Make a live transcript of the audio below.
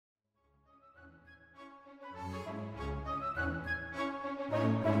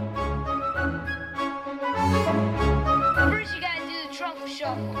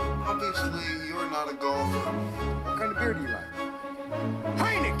Obviously, you're not a golfer. What kind of beer do you like?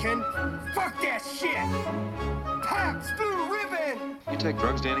 Heineken? Fuck that shit! Pabst Blue Ribbon! You take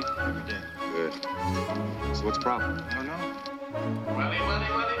drugs, Danny? Every day. Good. So what's the problem? I don't know. Well.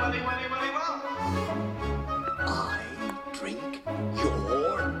 I drink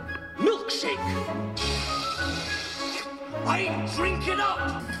your milkshake. I drink it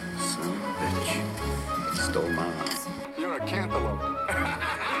up. Son of a bitch. Stole mine. You're a cantaloupe.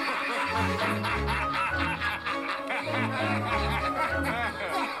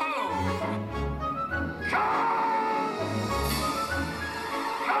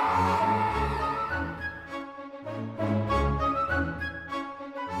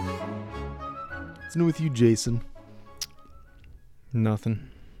 What's new with you, Jason? Nothing.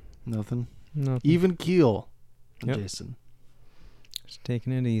 Nothing. Even keel. Yep. Jason. Just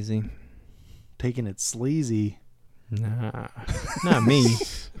taking it easy. Taking it sleazy. Nah. Not me.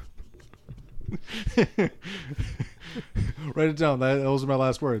 Write it down. Those are my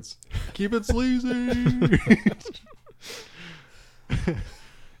last words. Keep it sleazy.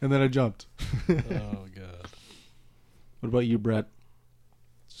 And then I jumped. Oh, God. What about you, Brett?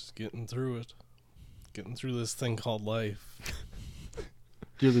 Just getting through it. Getting through this thing called life.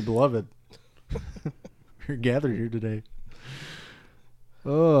 Dearly beloved. You're gathered here today.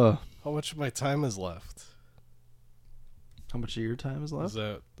 How much of my time is left? How much of your time is left?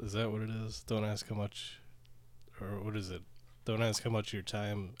 Is that what it is? Don't ask how much, or what is it? Don't ask how much of your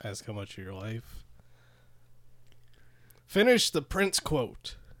time, ask how much of your life. Finish the Prince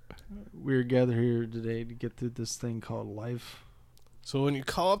quote. We're gathered here today to get through this thing called life. So when you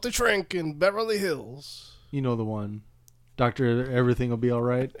call up the Trink in Beverly Hills. You know the one. Doctor, everything will be all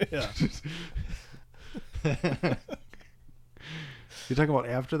right. Yeah. You're talking about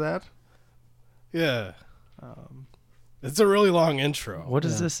after that? Yeah. It's a really long intro. What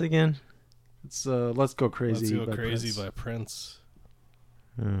is this again? It's Let's Go Crazy. Let's Go Crazy Prince. by Prince.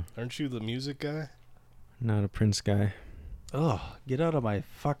 Oh, Aren't you the music guy? not a Prince guy. Oh, get out of my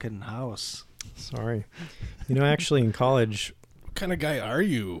fucking house. Sorry. You know, actually in college, What kind of guy are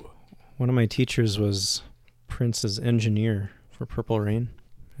you? one of my teachers was Prince's engineer for Purple Rain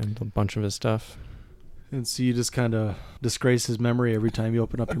and a bunch of his stuff. And so you just kind of disgrace his memory every time you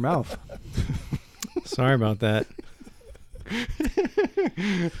open up your mouth. Sorry about that.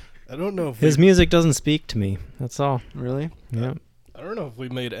 I don't know if His music doesn't speak to me. That's all. Really? Yeah. I don't know if we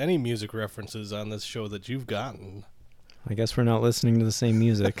made any music references on this show that you've gotten. I guess we're not listening to the same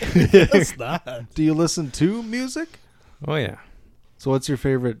music. It's not. Do you listen to music? Oh, yeah. So what's your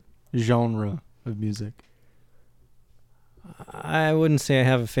favorite genre of music? I wouldn't say I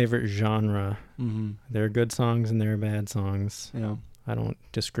have a favorite genre. Mm-hmm. There are good songs and there are bad songs. Yeah. I don't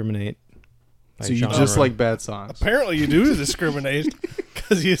discriminate by So you genre. just like bad songs? Apparently you do discriminate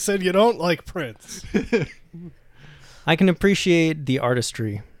because you said you don't like Prince. I can appreciate the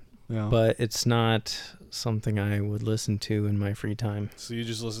artistry, Yeah. but it's not something I would listen to in my free time. So you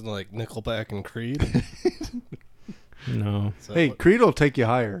just listen to like Nickelback and Creed? No. Is that Hey, what- Creed will take you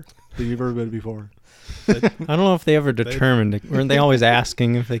higher than you've ever been before. I don't know if they ever determined it. Weren't they always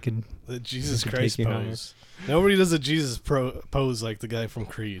asking if they could? The Jesus They could Christ take you higher. pose. Nobody does a Jesus pose like the guy from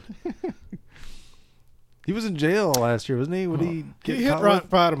Creed. He was in jail last year, wasn't he? Would he get He hit caught rock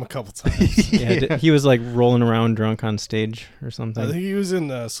with? bottom a couple times. Yeah, he was like rolling around drunk on stage or I something. think he was in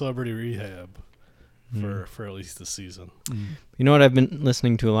Celebrity Rehab for at least the season. You know what I've been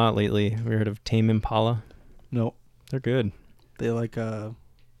listening to a lot lately? Have you heard of Tame Impala? No. They're good. They like a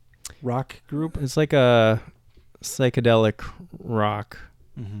rock group? It's like a psychedelic rock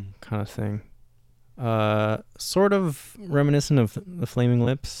Mm-hmm. kind of thing. Sort of reminiscent of the Flaming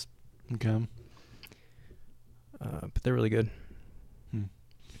Lips, Okay. but they're really good.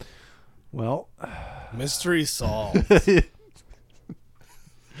 Well, Mystery solved.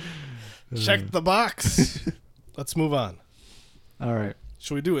 Check the box. Let's move on. all right.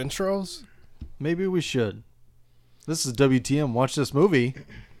 Should we do intros? Maybe we should. This is WTM. Watch this movie.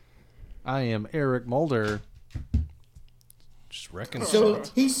 I am Eric Mulder. Just reckon. So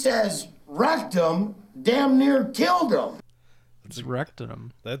he says rectum damn near killed him. It's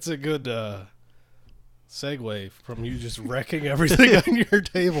rectum. That's a good segue from you just wrecking everything on your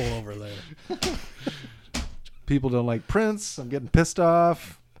table over there. People don't like Prince. I'm getting pissed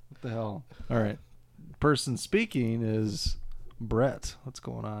off. What the hell? All right. Person speaking is Brett. What's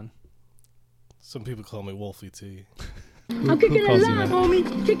going on? Some people call me Wolfie T. I'm kicking calls it you live, that?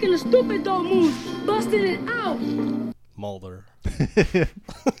 homie. Kicking the stupid dog moves. Busting it out. Mulder.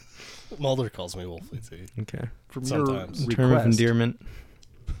 Mulder calls me Wolfie T. Okay. From Sometimes. your Term of request. endearment.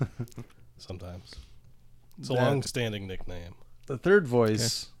 Sometimes. It's a That- long-standing nickname. The third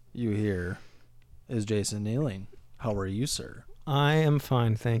voice you hear is Jason Nealing. How are you, sir? I am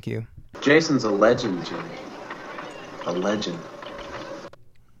fine, thank you. Jason's a legend, Jimmy. A legend.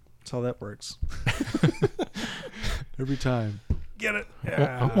 That's how that works. Every time. Get it?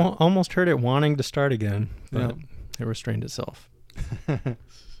 I almost heard it wanting to start again, but it restrained itself.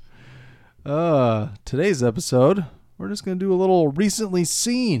 Today's episode, we're just going to do a little recently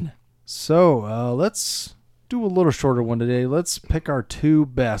seen. So let's do a little shorter one today. Let's pick our 2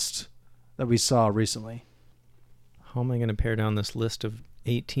 best that we saw recently. How am I going to pare down this list of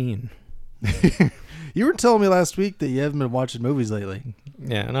 18? You were telling me last week that you haven't been watching movies lately.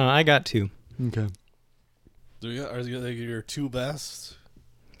 Yeah, no, I got 2. Okay. Are they your 2 best?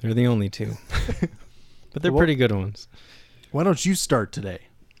 They're the only 2. But they're pretty good ones. Why don't you start today?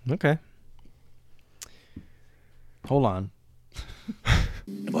 Okay. Hold on.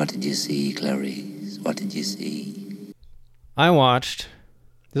 What did you see, Clarice? What did you see? I watched,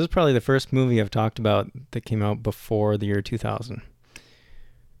 this is probably the first movie I've talked about that came out before the year 2000.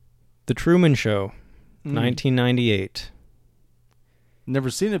 The Truman Show, 1998.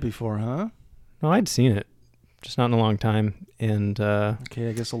 Never seen it before, huh? No, I'd seen it, just not in a long time. And okay,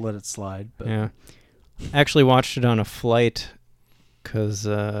 I guess I'll let it slide. But yeah, I actually watched it on a flight because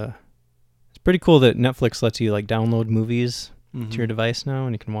it's pretty cool that Netflix lets you like download movies to your device now,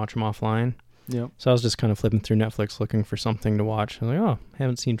 and you can watch them offline. Yep. So I was just kind of flipping through Netflix looking for something to watch. I was like, oh, I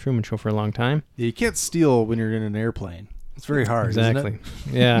haven't seen Truman Show for a long time. Yeah, you can't steal when you're in an airplane. It's very hard. Exactly.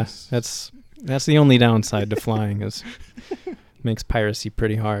 Isn't it? Yeah, that's the only downside to flying is makes piracy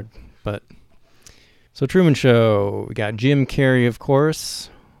pretty hard. But so Truman Show, we got Jim Carrey, of course,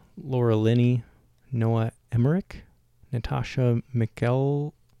 Laura Linney, Noah Emmerich, Natasha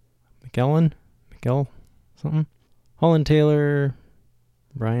McKell, something, Holland Taylor,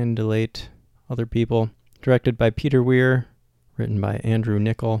 Brian DeLate, other people. Directed by Peter Weir, written by Andrew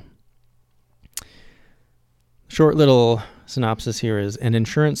Nichol. Short little synopsis here is an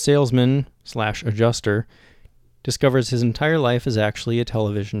insurance salesman / adjuster discovers his entire life is actually a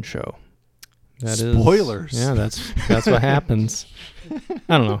television show. Spoilers. Yeah, that's what happens.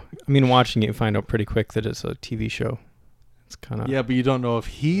 I don't know. I mean, watching it, you find out pretty quick that it's a TV show. It's kind of but you don't know if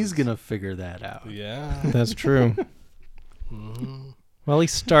he's gonna figure that out. Yeah, that's true. Well, he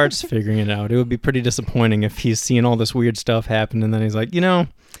starts figuring it out. It would be pretty disappointing if he's seeing all this weird stuff happen and then he's like,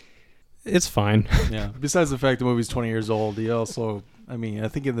 it's fine. Yeah. Besides the fact the movie's 20 years old, he also, I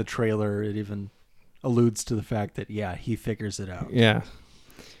think in the trailer it even alludes to the fact that, he figures it out. Yeah.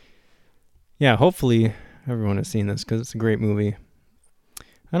 Yeah, hopefully everyone has seen this because it's a great movie.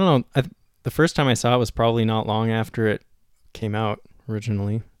 I don't know. The first time I saw it was probably not long after it came out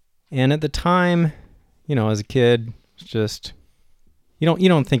originally. And at the time, as a kid, it's just, you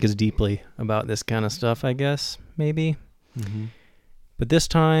don't think as deeply about this kind of stuff, I guess, maybe. Mm-hmm. But this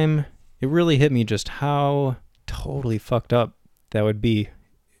time, it really hit me just how totally fucked up that would be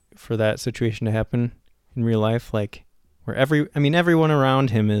for that situation to happen in real life. Like, where everyone around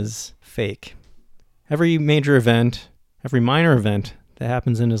him is fake. Every major event, every minor event that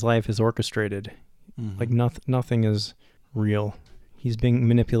happens in his life is orchestrated. Mm-hmm. Like, nothing is real. He's being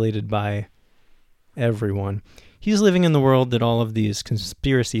manipulated by everyone. He's living in the world that all of these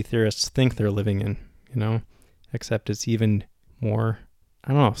conspiracy theorists think they're living in, except it's even more, I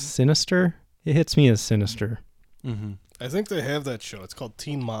don't know, sinister? It hits me as sinister. Mm-hmm. I think they have that show. It's called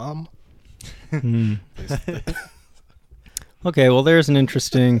Teen Mom. Okay, well, there's an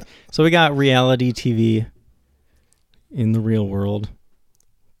interesting... So we got reality TV in the real world.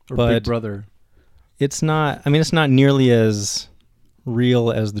 Or but Big Brother. It's not nearly as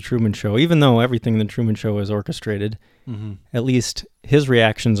real as The Truman Show. Even though everything in The Truman Show is orchestrated, at least his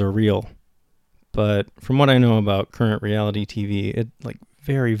reactions are real. But from what I know about current reality TV,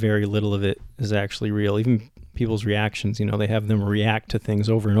 very, very little of it is actually real. Even people's reactions, they have them react to things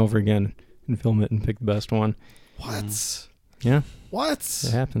over and over again and film it and pick the best one. What? Yeah. What?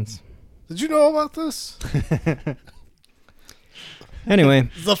 It happens. Did you know about this? Anyway.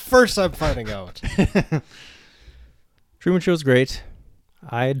 It's the first I'm finding out. Truman Show's great.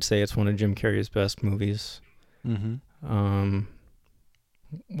 I'd say it's one of Jim Carrey's best movies. Mm-hmm.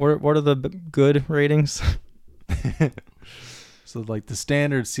 What are the good ratings? So the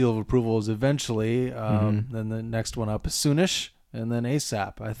standard seal of approval is eventually, then the next one up is Soonish, and then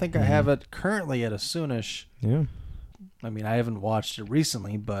ASAP. I think I have it currently at a Soonish. Yeah. I haven't watched it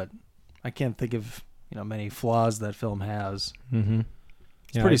recently, but I can't think of many flaws that film has. Mm-hmm.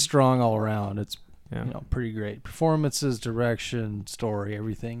 It's pretty strong all around. It's Yeah. Pretty great. Performances, direction, story,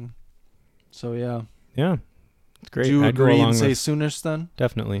 everything. So, yeah. Yeah. It's great. Do you I'd go agree along and say with- Soonish then?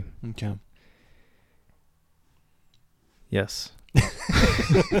 Definitely. Okay. Yes.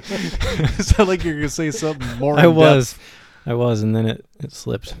 It sounded like you're gonna say something more. I was, and then it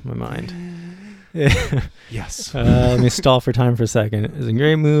slipped my mind. Yes. Let me stall for time for a second. It's a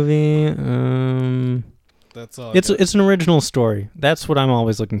great movie. That's all. It's an original story. That's what I'm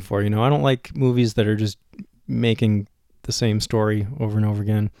always looking for. I don't like movies that are just making the same story over and over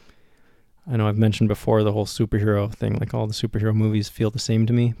again. I know I've mentioned before the whole superhero thing. Like all the superhero movies feel the same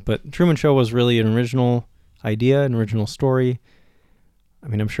to me. But Truman Show was really an original idea, an original story. I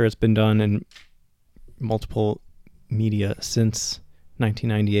mean, I'm sure it's been done in multiple media since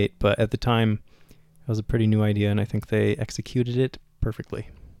 1998, but at the time, it was a pretty new idea, and I think they executed it perfectly.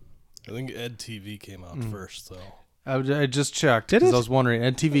 I think EdTV came out first, though. I just checked. Did it? I was wondering.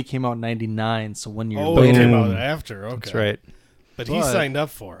 EdTV came out in '99, so 1 year. Oh, later. it came out after. Okay, That's right. But he signed up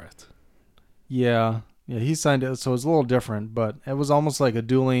for it. Yeah, he signed it, so it was a little different, but it was almost like a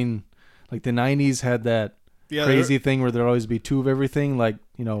dueling. Like the '90s had that crazy thing where there'd always be two of everything, like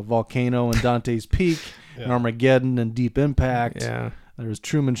Volcano and Dante's Peak, and Armageddon and Deep Impact. Yeah. There was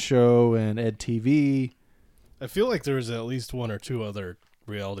Truman Show and EdTV. I feel like there was at least one or two other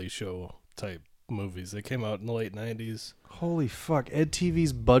reality show type movies. They came out in the late 90s. Holy fuck.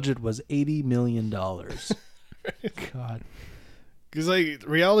 EdTV's budget was $80 million. God. Because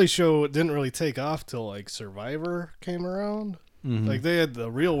reality show didn't really take off till like Survivor came around. Mm-hmm. Like they had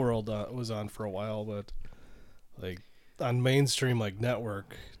the Real World was on for a while, but like on mainstream like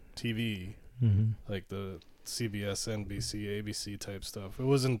network TV, like the CBS, NBC, ABC type stuff. It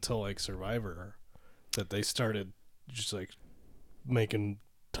wasn't until like Survivor that they started just like making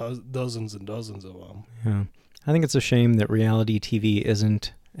dozens and dozens of them. Yeah. I think it's a shame that reality TV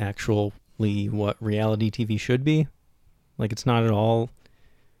isn't actually what reality TV should be. Like it's not at all,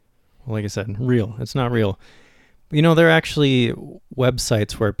 like I said, real. It's not real. But, there are actually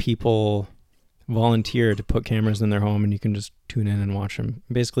websites where people volunteer to put cameras in their home and you can just tune in and watch them.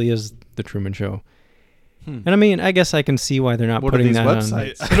 It basically is the Truman Show. And I mean, I guess I can see why they're not what putting are these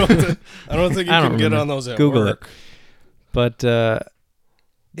that websites? on. I don't think you can get on those at Google work. it. But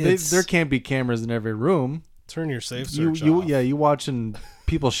there can't be cameras in every room. Turn your safe search off. You watching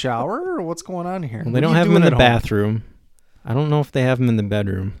people shower or what's going on here? Well, they don't have them in the bathroom. I don't know if they have them in the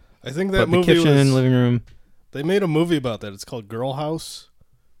bedroom. I think that but movie the kitchen, living room. They made a movie about that. It's called Girl House.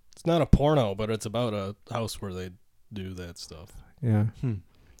 It's not a porno, but it's about a house where they do that stuff. Yeah.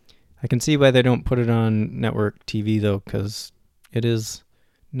 I can see why they don't put it on network TV though, because it is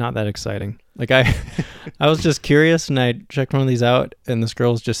not that exciting. Like I was just curious, and I checked one of these out, and this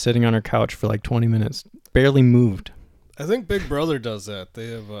girl's just sitting on her couch for like 20 minutes, barely moved. I think Big Brother does that. They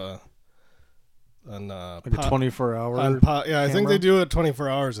have like a 24-hour. I think they do it 24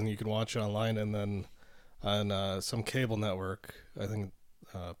 hours, and you can watch it online, and then on some cable network, I think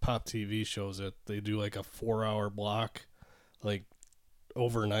Pop TV shows it. They do like a 4-hour block, like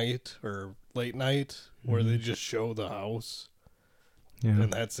overnight or late night, where they just show the house,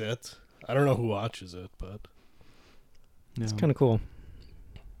 and that's it. I don't know who watches it, but it's kind of cool.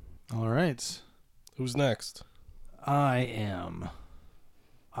 All right, who's next? I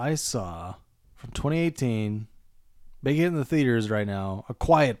saw from 2018, big hit in the theaters right now, A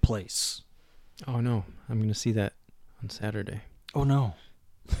Quiet Place. Oh no, I'm going to see that on Saturday. Oh no.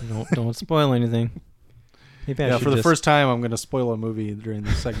 Don't spoil anything. Maybe I should for the first time, I'm going to spoil a movie during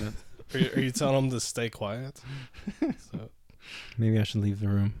this segment. Are you telling them to stay quiet? So. Maybe I should leave the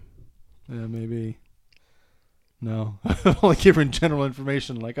room. Yeah, maybe. No. I'm only giving general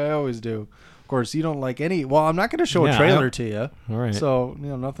information like I always do. Of course, you don't like any... Well, I'm not going to show a trailer to you. All right. So,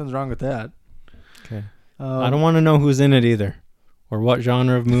 nothing's wrong with that. Okay. I don't want to know who's in it either, or what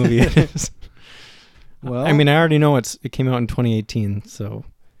genre of movie it is. Well, I mean, I already know it came out in 2018, so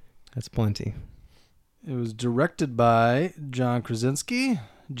that's plenty. It was directed by John Krasinski,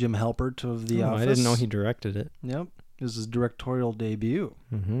 Jim Halpert of The Office. I didn't know he directed it. Yep. This is his directorial debut.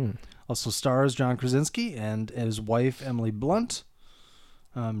 Mm-hmm. Also stars John Krasinski and his wife, Emily Blunt.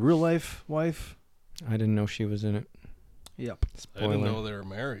 Real life wife. I didn't know she was in it. Yep. Spoiler. I didn't know they were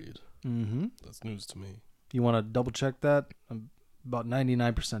married. Mm-hmm. That's news to me. You want to double check that? I'm about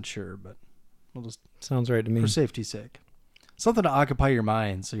 99% sure, but we'll just... Sounds right to me. For safety's sake. Something to occupy your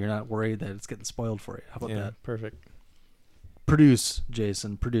mind so you're not worried that it's getting spoiled for you. How about that? Perfect. Produce,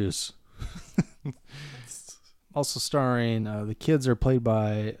 Jason. Produce. Also starring, the kids are played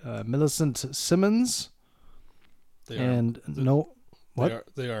by Millicent Simmons. What?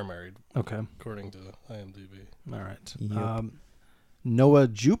 They are married. Okay. According to IMDb. All right. Yep. Noah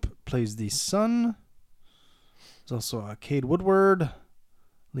Jupe plays the son. There's also Cade Woodward,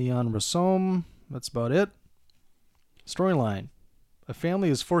 Leon Rassom. That's about it. Storyline. A family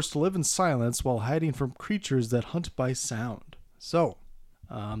is forced to live in silence while hiding from creatures that hunt by sound. So,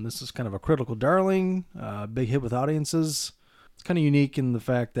 This is kind of a critical darling, big hit with audiences. It's kind of unique in the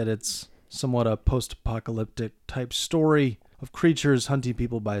fact that it's somewhat a post-apocalyptic type story of creatures hunting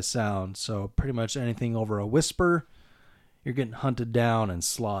people by sound. So pretty much anything over a whisper, you're getting hunted down and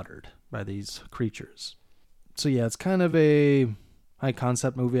slaughtered by these creatures. So yeah, it's kind of a high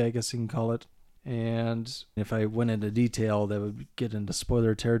concept movie, I guess you can call it. And if I went into detail, that would get into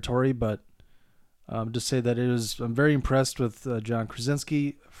spoiler territory, but just say that I'm very impressed with John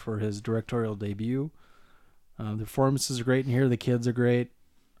Krasinski for his directorial debut. The performances are great in here. The kids are great.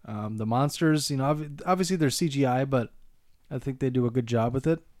 The monsters, obviously they're CGI, but I think they do a good job with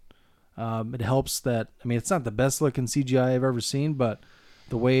it. It helps that, it's not the best looking CGI I've ever seen, but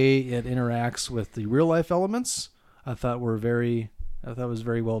the way it interacts with the real life elements, I thought was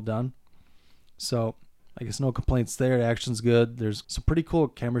very well done. So I guess no complaints there. The action's good. There's some pretty cool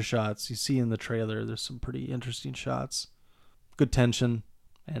camera shots you see in the trailer. There's some pretty interesting shots. Good tension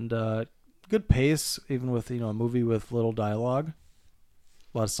and good pace, even with a movie with little dialogue.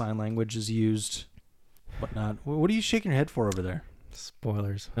 A lot of sign language is used, whatnot. What are you shaking your head for over there?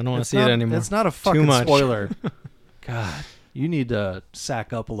 Spoilers. I don't want to see it anymore. It's not a fucking spoiler. God, you need to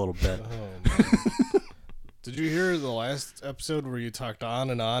sack up a little bit. Oh, man. Did you hear the last episode where you talked on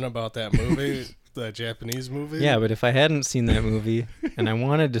and on about that movie, the Japanese movie? Yeah, but if I hadn't seen that movie and I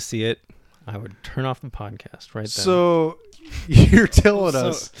wanted to see it, I would turn off the podcast right then. So you're telling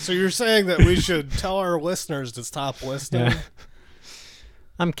us. So you're saying that we should tell our listeners to stop listening? Yeah.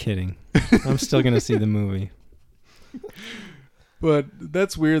 I'm kidding. I'm still going to see the movie. But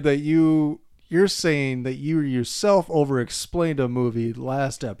that's weird that you're saying that you yourself over-explained a movie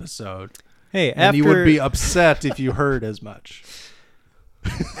last episode. Hey, and you would be upset if you heard as much.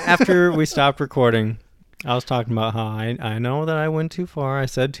 After we stopped recording, I was talking about how I know that I went too far. I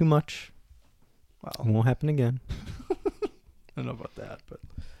said too much. Well, it won't happen again. I don't know about that, but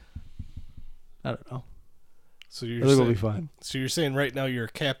I don't know. So I think it'll be fine. So you're saying right now you're a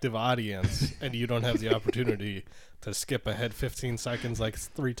captive audience and you don't have the opportunity to skip ahead 15 seconds like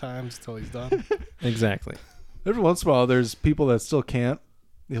 3 times till he's done? Exactly. Every once in a while, there's people that still can't.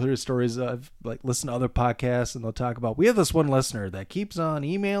 You'll hear stories. I've listened to other podcasts, and they'll talk about, we have this one listener that keeps on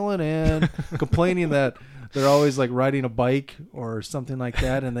emailing and complaining that they're always riding a bike or something like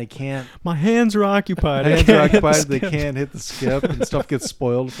that, and they can't. My hands are occupied. They can't hit the skip, and stuff gets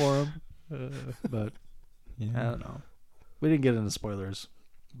spoiled for them. But yeah. I don't know. We didn't get into spoilers,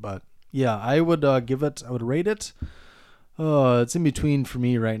 but yeah, I would rate it. It's in between for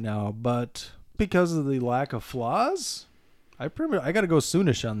me right now, but because of the lack of flaws, I got to go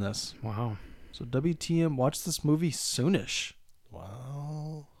soonish on this. Wow. So WTM, watch this movie soonish.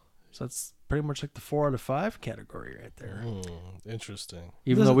 Wow. So that's pretty much like the 4 out of 5 category right there. Interesting.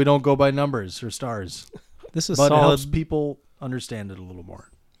 Even though we don't go by numbers or stars. This is but solid. It helps people understand it a little more.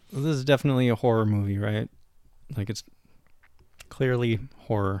 This is definitely a horror movie, right? It's clearly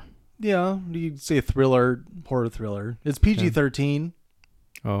horror. Yeah, you could say horror thriller. It's PG-13.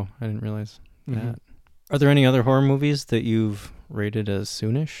 Oh, I didn't realize that. Are there any other horror movies that you've rated as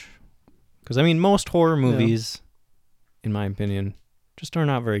soonish? Because, most horror movies, in my opinion, just are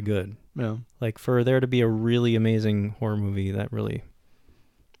not very good. Yeah. For there to be a really amazing horror movie, it's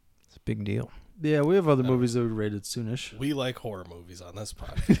a big deal. Yeah, we have other movies that we rated soonish. We like horror movies on this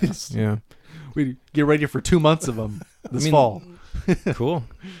podcast. Yeah. We get ready for 2 months of them this fall. Cool.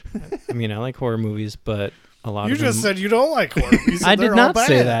 I like horror movies, but a lot you of them... just said you don't like horror movies. I did not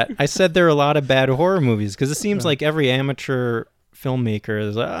say that. I said there are a lot of bad horror movies because it seems like every amateur filmmaker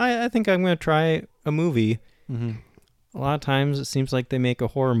is like, I think I'm going to try a movie. Mm-hmm. A lot of times it seems like they make a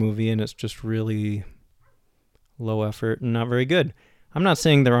horror movie and it's just really low effort and not very good. I'm not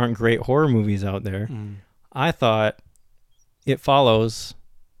saying there aren't great horror movies out there. I thought It Follows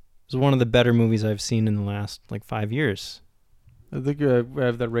was one of the better movies I've seen in the last 5 years. I think I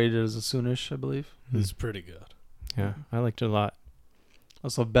have that rated as a soonish, I believe. It's pretty good. Yeah, I liked it a lot.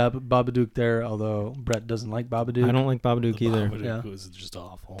 Also, Babadook there, although Brett doesn't like Babadook. I don't like Babadook either. Babadook was just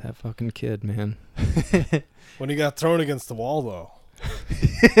awful. That fucking kid, man. When he got thrown against the wall, though.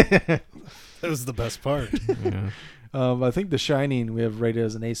 That was the best part. Yeah. I think The Shining we have rated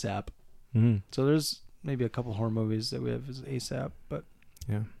as an ASAP. Mm-hmm. So there's maybe a couple horror movies that we have as ASAP, but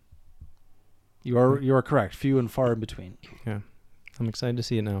yeah, you are correct. Few and far in between. Yeah, I'm excited to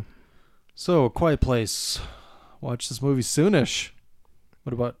see it now. So, Quiet Place. Watch this movie soonish.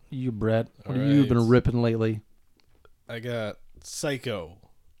 What about you, Brett? What have you been ripping lately? I got Psycho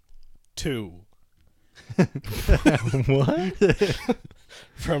 2. What?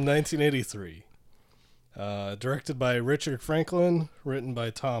 From 1983. Directed by Richard Franklin, written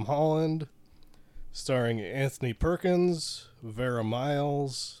by Tom Holland, starring Anthony Perkins, Vera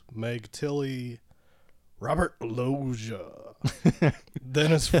Miles, Meg Tilly, Robert Loggia,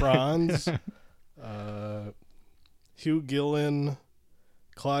 Dennis Franz, Hugh Gillen,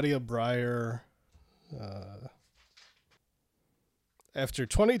 Claudia Breyer. After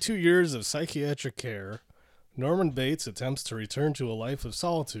 22 years of psychiatric care, Norman Bates attempts to return to a life of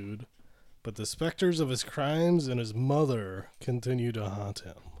solitude, but the specters of his crimes and his mother continue to haunt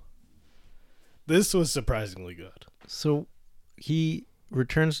him. This was surprisingly good. So he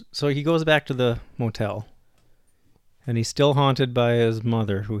returns. So he goes back to the motel, and he's still haunted by his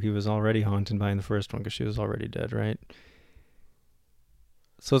mother, who he was already haunted by in the first one because she was already dead, right?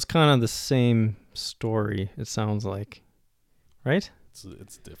 So it's kind of the same story. It sounds like, right?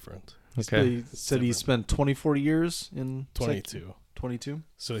 It's different. Okay. He said he spent 24 years in 22. 22.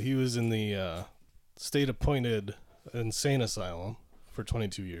 So he was in the state-appointed insane asylum for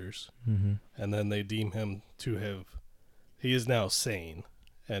 22 years, and then they deem him to have. He is now sane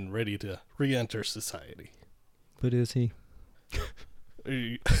and ready to re-enter society. But is he?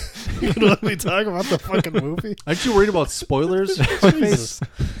 You gonna let me talk about the fucking movie? Aren't you worried about spoilers? Jesus.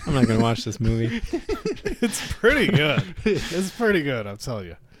 I'm not gonna watch this movie. It's pretty good. It's pretty good, I'm telling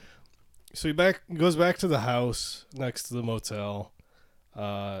you. So he goes back to the house next to the motel,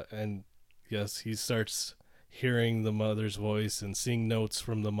 and yes, he starts hearing the mother's voice and seeing notes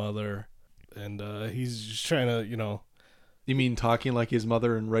from the mother, and he's just trying to, You mean talking like his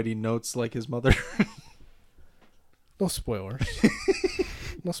mother and writing notes like his mother? No spoilers.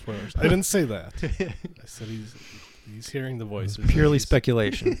 No spoilers. I didn't say that. I said he's hearing the voices. Purely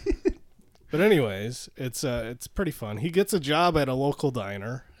speculation. But anyways, it's pretty fun. He gets a job at a local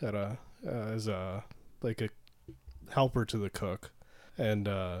diner as a helper to the cook. And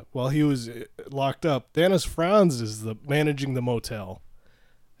while he was locked up, Dennis Franz is managing the motel,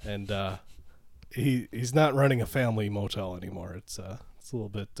 and he's not running a family motel anymore. It's a little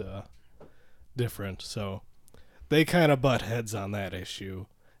bit different. So they kind of butt heads on that issue.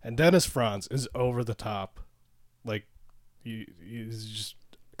 And Dennis Franz is over the top, like he's just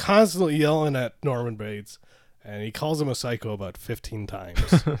constantly yelling at Norman Bates, and he calls him a psycho about 15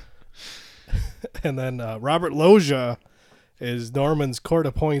 times. And then Robert Loggia is Norman's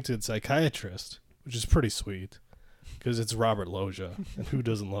court-appointed psychiatrist, which is pretty sweet because it's Robert Loggia, and who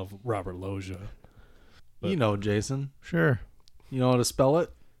doesn't love Robert Loggia? You know, Jason. Sure. You know how to spell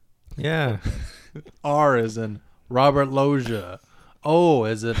it? Yeah. R as in Robert Loggia. O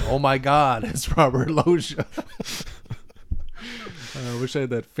as in oh my God, it's Robert Loggia. I wish I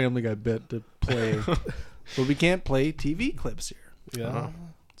had that Family Guy bit to play, but we can't play TV clips here. Yeah,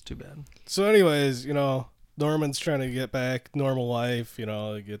 it's too bad. So, anyways, Norman's trying to get back normal life.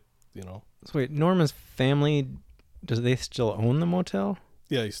 So wait, Norman's family, do they still own the motel?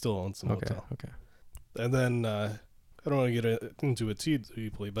 Yeah, he still owns the motel. Okay. And then I don't want to get into it too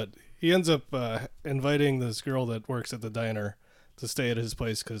deeply, but he ends up inviting this girl that works at the diner to stay at his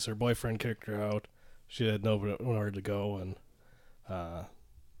place because her boyfriend kicked her out. She had nowhere to go, and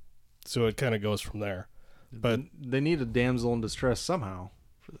so it kind of goes from there. But they need a damsel in distress somehow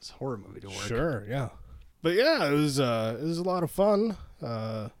for this horror movie to work. Sure, yeah. But yeah, it was a lot of fun.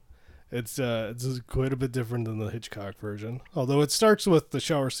 It's quite a bit different than the Hitchcock version, although it starts with the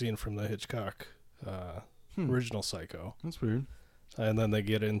shower scene from the Hitchcock original Psycho. That's weird. And then they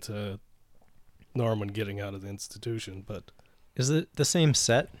get into Norman getting out of the institution. But is it the same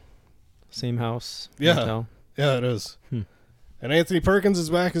set, same house? Yeah, motel? Yeah, it is. And Anthony Perkins is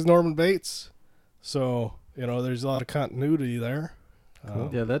back as Norman Bates, so there's a lot of continuity there.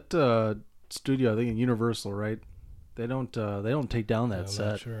 Cool. Yeah, that studio, I think in Universal, right? They don't take down that set.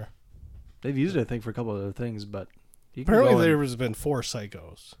 I'm not sure. They've used it, I think, for a couple of other things, but apparently there has been 4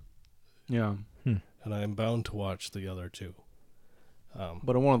 Psychos. Yeah, and I'm bound to watch the other 2.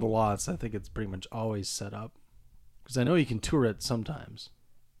 But on one of the lots, I think it's pretty much always set up because I know you can tour it sometimes,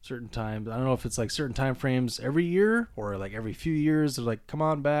 certain times. I don't know if it's like certain time frames every year or like every few years. They're like, come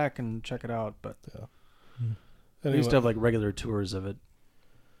on back and check it out. But they used to have like regular tours of it.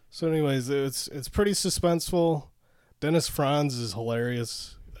 So, anyways, it's pretty suspenseful. Dennis Franz is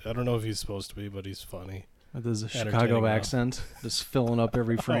hilarious. I don't know if he's supposed to be, but he's funny. With his Chicago accent, just filling up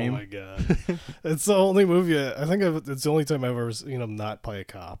every frame. Oh my God! It's the only movie I think it's the only time I've ever seen him not play a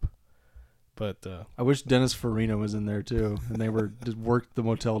cop. But I wish Dennis Farina was in there too, and they were just worked the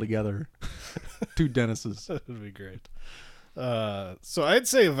motel together. 2 Dennises. That would be great. So I'd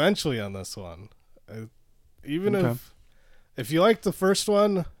say eventually on this one, if you like the first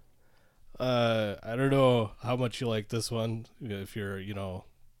one, I don't know how much you like this one. If you're,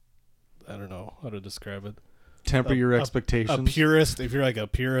 I don't know how to describe it. Temper your expectations. A purist, if you're like a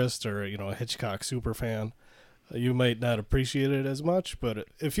purist or a Hitchcock super fan, you might not appreciate it as much, but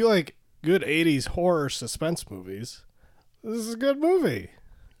if you like good 80s horror suspense movies, this is a good movie.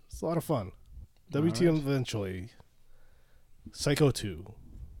 It's a lot of fun. WTM eventually. Psycho 2.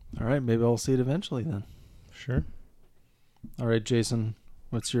 All right, maybe I'll see it eventually then. Sure. All right, Jason,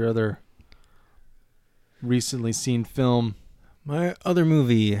 what's your other recently seen film? My other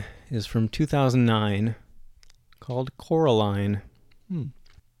movie is from 2009 called Coraline.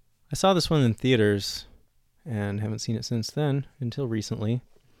 I saw this one in theaters and haven't seen it since then until recently.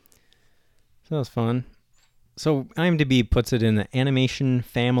 So that was fun. So IMDb puts it in the animation,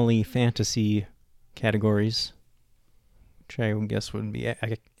 family, fantasy categories, which I would guess would be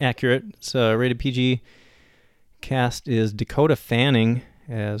accurate. It's rated PG. Cast is Dakota Fanning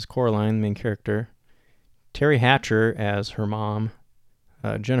as Coraline, the main character, Terry Hatcher as her mom,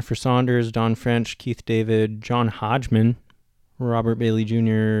 Jennifer Saunders, Dawn French, Keith David, John Hodgman, Robert Bailey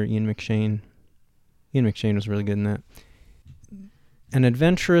Jr., Ian McShane. Ian McShane was really good in that. An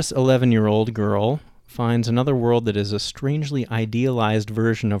adventurous 11-year-old girl finds another world that is a strangely idealized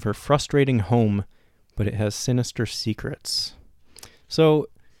version of her frustrating home, but it has sinister secrets. So,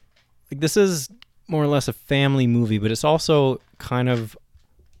 this is more or less a family movie, but it's also kind of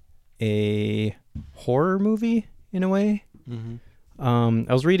a horror movie in a way. Mm-hmm.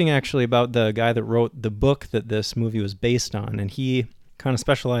 I was reading actually about the guy that wrote the book that this movie was based on, and he kind of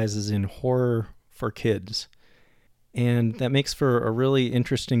specializes in horror for kids. And that makes for a really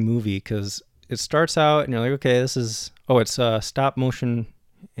interesting movie because it starts out and you're like, okay, this is... Oh, it's stop motion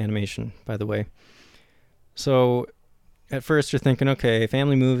animation, by the way. So at first you're thinking, okay,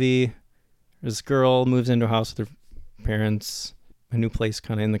 family movie. This girl moves into a house with her parents, a new place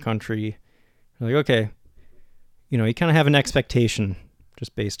kind of in the country. You're like, okay, you know, you kind of have an expectation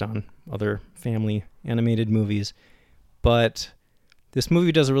just based on other family animated movies. But this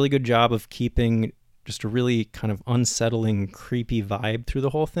movie does a really good job of keeping just a really kind of unsettling, creepy vibe through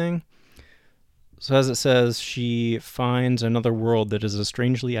the whole thing. So as it says, she finds another world that is a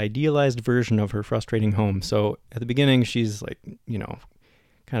strangely idealized version of her frustrating home. So at the beginning, she's like, you know,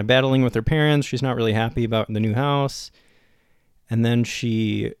 kind of battling with her parents. She's not really happy about the new house. And then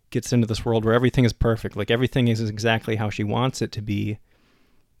she gets into this world where everything is perfect. Like everything is exactly how she wants it to be.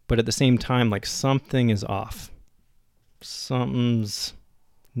 But at the same time, like something is off. Something's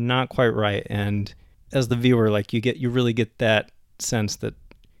not quite right. And as the viewer, like you really get that sense that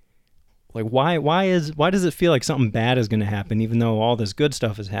like why does it feel like something bad is going to happen even though all this good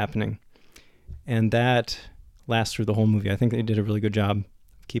stuff is happening? And that lasts through the whole movie. I think they did a really good job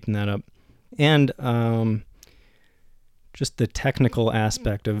of keeping that up. And just the technical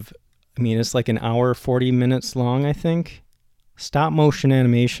aspect of, I mean, it's like an hour, 40 minutes long, I think. Stop motion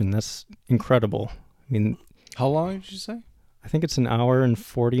animation. That's incredible. I mean, how long did you say? I think it's an hour and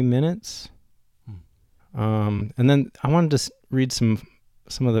 40 minutes. And then I wanted to read some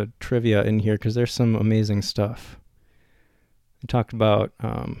of the trivia in here because there's some amazing stuff. We talked about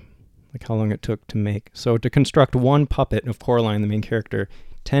like how long it took to make. So to construct one puppet of Coraline, the main character,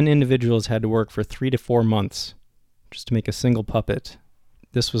 10 individuals had to work for 3 to 4 months just to make a single puppet.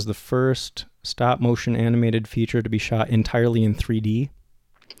 This was the first stop-motion animated feature to be shot entirely in 3D.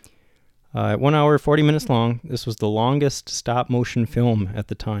 At 1 hour, 40 minutes long, this was the longest stop-motion film at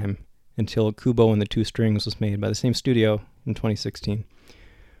the time until Kubo and the Two Strings was made by the same studio in 2016.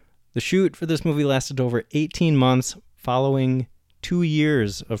 The shoot for this movie lasted over 18 months following 2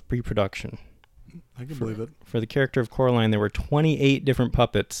 years of pre-production. I can believe it. For the character of Coraline, there were 28 different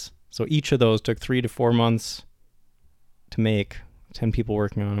puppets. So each of those took 3 to 4 months to make, 10 people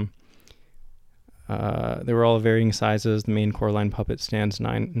working on them. They were all varying sizes. The main Coraline puppet stands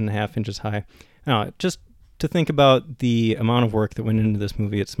 9.5 inches high. Now, just to think about the amount of work that went into this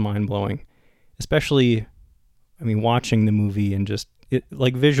movie, it's mind-blowing. Especially, I mean, watching the movie and just, it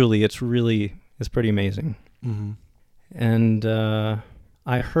like visually, it's pretty amazing. Mm-hmm. And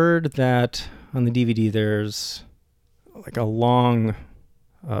I heard that on the DVD there's like a long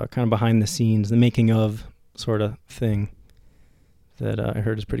kind of behind the scenes, the making of sort of thing that I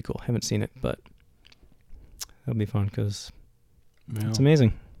heard is pretty cool. Haven't seen it, but that'll be fun because it's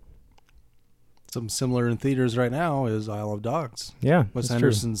amazing. Something similar in theaters right now is Isle of Dogs. Yeah, Wes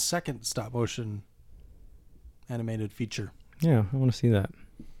Anderson's second stop-motion animated feature. Yeah, I want to see that.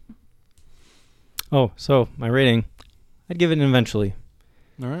 Oh, so my rating, I'd give it an eventually.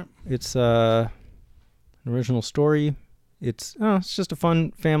 All right. It's an original story. It's just a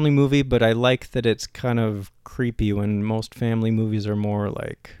fun family movie, but I like that it's kind of creepy when most family movies are more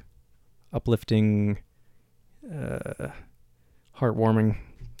like uplifting, heartwarming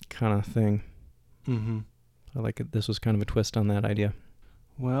kind of thing. Mm-hmm. I like it. This was kind of a twist on that idea.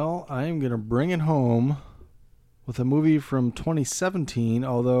 Well, I am going to bring it home with a movie from 2017,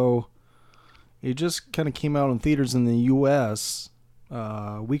 although it just kind of came out in theaters in the U.S.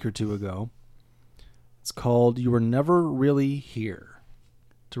 A week or two ago. It's called You Were Never Really Here.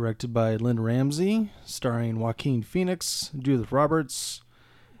 Directed by Lynn Ramsey, starring Joaquin Phoenix, Judith Roberts,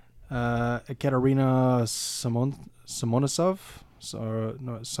 Ekaterina Samsonov.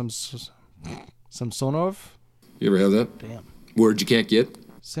 You ever have that? Damn. Word you can't get?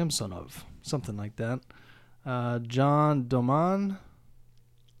 Samsonov. Something like that. John Doman.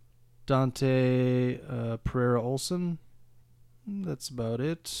 Dante Pereira Olson. That's about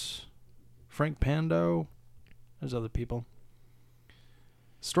it. Frank Pando. There's other people.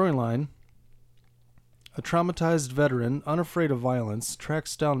 Storyline. A traumatized veteran, unafraid of violence,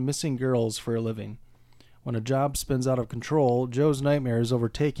 tracks down missing girls for a living. When a job spins out of control, Joe's nightmares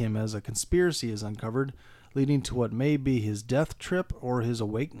overtake him as a conspiracy is uncovered, leading to what may be his death trip or his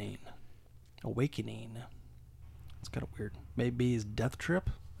awakening. It's kind of weird. Maybe his death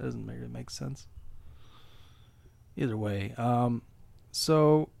trip? That doesn't really make sense. Either way.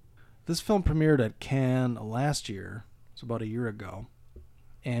 So, this film premiered at Cannes last year. It's about a year ago.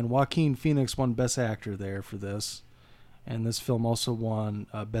 And Joaquin Phoenix won Best Actor there for this. And this film also won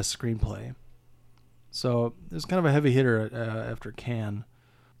Best Screenplay. So it was kind of a heavy hitter after Cannes.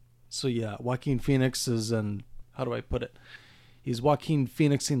 So yeah, Joaquin Phoenix is how do I put it? He's Joaquin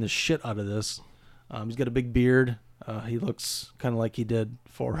Phoenixing the shit out of this. He's got a big beard. He looks kind of like he did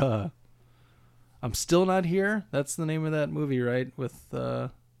for I'm Still Not Here. That's the name of that movie, right? With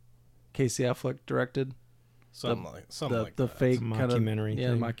Casey Affleck directed. Something like the that. fake kind of mockumentary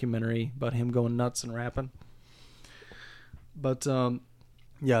thing. mockumentary about him going nuts and rapping. But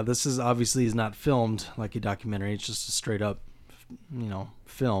yeah, this is obviously is not filmed like a documentary. It's just a straight up,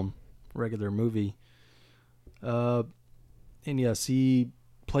 film, regular movie. And yes, he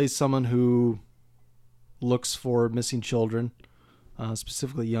plays someone who looks for missing children,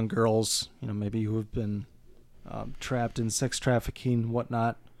 specifically young girls. Maybe who have been trapped in sex trafficking,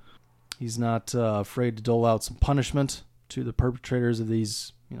 whatnot. He's not afraid to dole out some punishment to the perpetrators of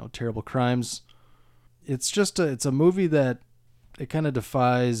these, terrible crimes. It's it's a movie that it kind of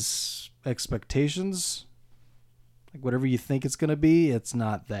defies expectations. Like whatever you think it's going to be, it's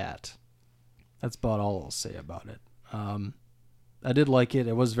not that. That's about all I'll say about it. I did like it.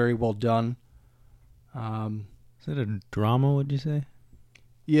 It was very well done. Is it a drama, would you say?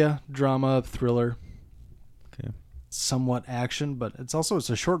 Yeah, drama, thriller. Okay. Somewhat action, but it's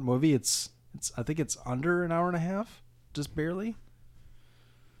a short movie. It's I think it's under an hour and a half, just barely.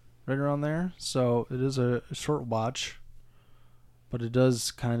 Right around there. So it is a short watch, but it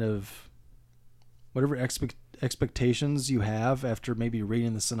does kind of whatever expectations you have after maybe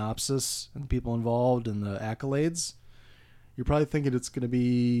reading the synopsis and the people involved and the accolades. You're probably thinking it's going to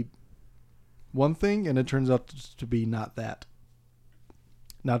be one thing, and it turns out to be not that.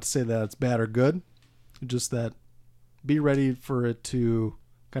 Not to say that it's bad or good, just that be ready for it to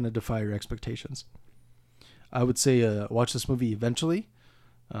kind of defy your expectations. I would say watch this movie eventually.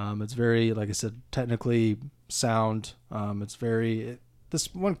 It's very, like I said, technically sound.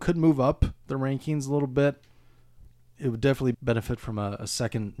 This one could move up the rankings a little bit. It would definitely benefit from a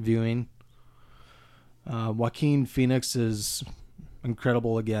second viewing. Joaquin Phoenix is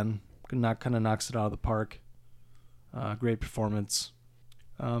incredible again. Kind of knocks it out of the park. Great performance.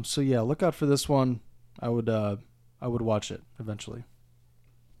 So yeah, look out for this one. I would watch it eventually.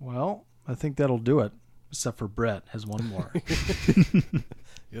 Well, I think that'll do it. Except for Brett has one more.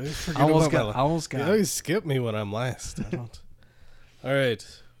 You always forget almost got. You always skip me when I'm last. I don't. All right,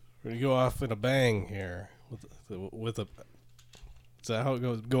 we're gonna go off in a bang here with a. Is that how it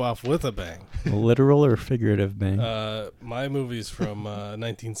goes? Go off with a bang. A literal or figurative bang? My movie's from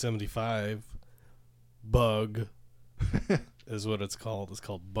 1975. Bug is what it's called. It's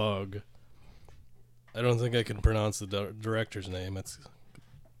called Bug. I don't think I can pronounce the director's name. It's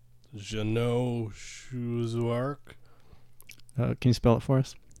Jeannot Chuzouark. Can you spell it for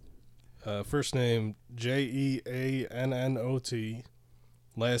us? First name Jeannot.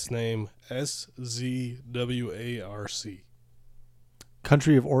 Last name Szwarc.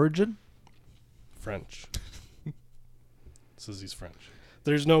 Country of origin? French. Says he's French.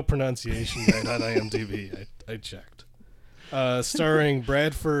 There's no pronunciation guide on IMDb. I checked. Starring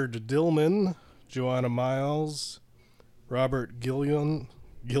Bradford Dillman, Joanna Miles, Robert Gilliland,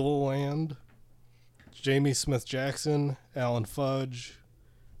 Jamie Smith Jackson, Alan Fudge,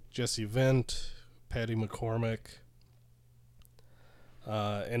 Jesse Vint, Patty McCormick.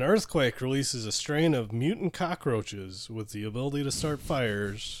 An earthquake releases a strain of mutant cockroaches with the ability to start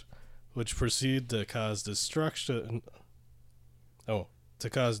fires, which proceed to cause destructive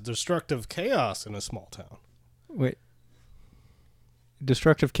chaos in a small town. Wait.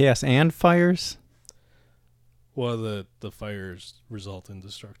 Destructive chaos and fires? Well, the fires result in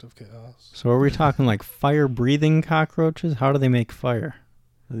destructive chaos. So are we talking like fire-breathing cockroaches? How do they make fire?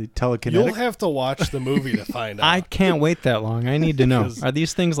 Are they telekinetic? You'll have to watch the movie to find out. I can't wait that long. I need to know. Are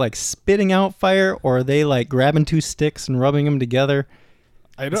these things like spitting out fire, or are they like grabbing two sticks and rubbing them together?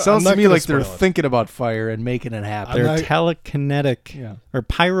 It sounds to me like they're thinking about fire and making it happen. They're telekinetic. Yeah. Or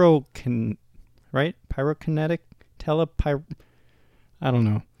right? Pyrokinetic? I don't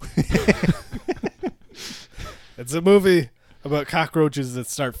know. It's a movie about cockroaches that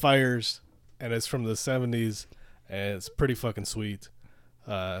start fires, and it's from the 70s, and it's pretty fucking sweet.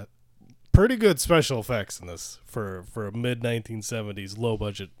 Pretty good special effects in this for a mid-1970s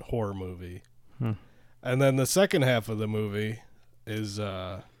low-budget horror movie. And then the second half of the movie is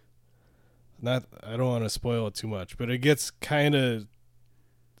I don't want to spoil it too much, but it gets kind of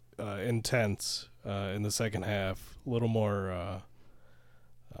intense in the second half. A little more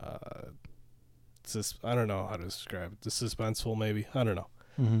I don't know how to describe it. The suspenseful, maybe. I don't know.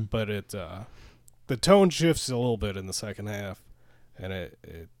 Mm-hmm. But the tone shifts a little bit in the second half, and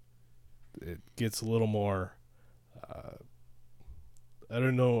it gets a little more. I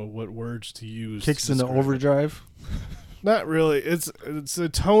don't know what words to use. Kicks into overdrive. Not really. It's a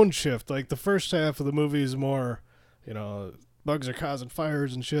tone shift. Like the first half of the movie is more, bugs are causing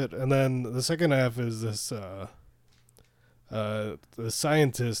fires and shit, and then the second half is this. The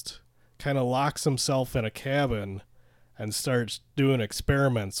scientist kind of locks himself in a cabin and starts doing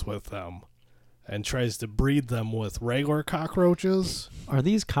experiments with them and tries to breed them with regular cockroaches. Are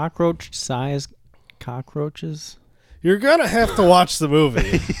these cockroach-sized cockroaches? You're going to have to watch the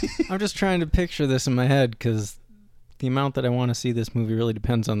movie. I'm just trying to picture this in my head because the amount that I want to see this movie really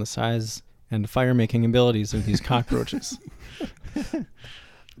depends on the size and fire-making abilities of these cockroaches.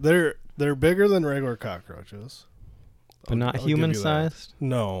 They're bigger than regular cockroaches. But not human-sized?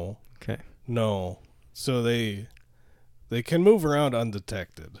 No. Okay. No. So they can move around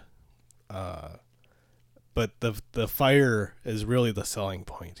undetected. But the fire is really the selling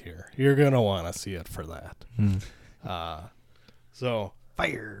point here. You're going to want to see it for that. So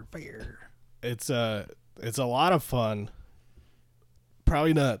Fire. it's a lot of fun.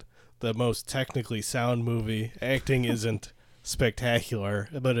 Probably not the most technically sound movie. Acting isn't spectacular,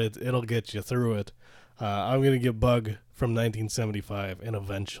 but it'll get you through it. I'm going to give Bug from 1975 and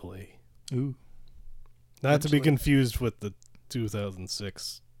Eventually. Ooh. Not to be confused with the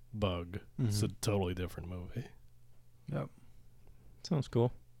 2006 Bug. Mm-hmm. It's a totally different movie. Yep. Sounds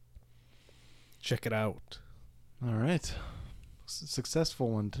cool. Check it out. All right. Successful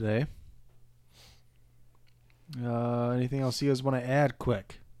one today. Anything else you guys want to add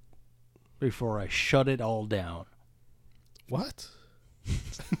quick before I shut it all down? What?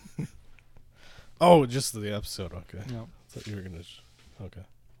 Oh, just the episode. Okay. Yep. I thought you were going to... Okay.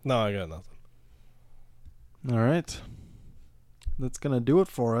 No, I got nothing. All right. That's going to do it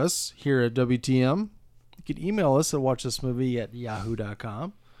for us here at WTM. You can email us at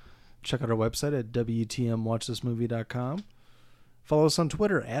watchthismovie@yahoo.com. Check out our website at WTMWatchThisMovie.com. Follow us on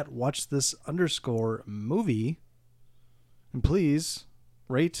Twitter at @WatchThis_movie. And please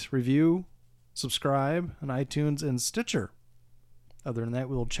rate, review, subscribe on iTunes and Stitcher. Other than that,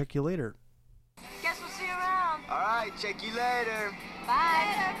 we will check you later. Guess we'll see you around. All right, check you later.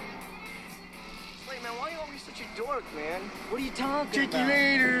 Bye. Wait, man, why are you always such a dork, man? What are you talking Check about? you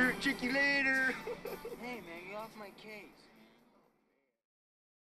later. Check you later. Hey, man, get off my case.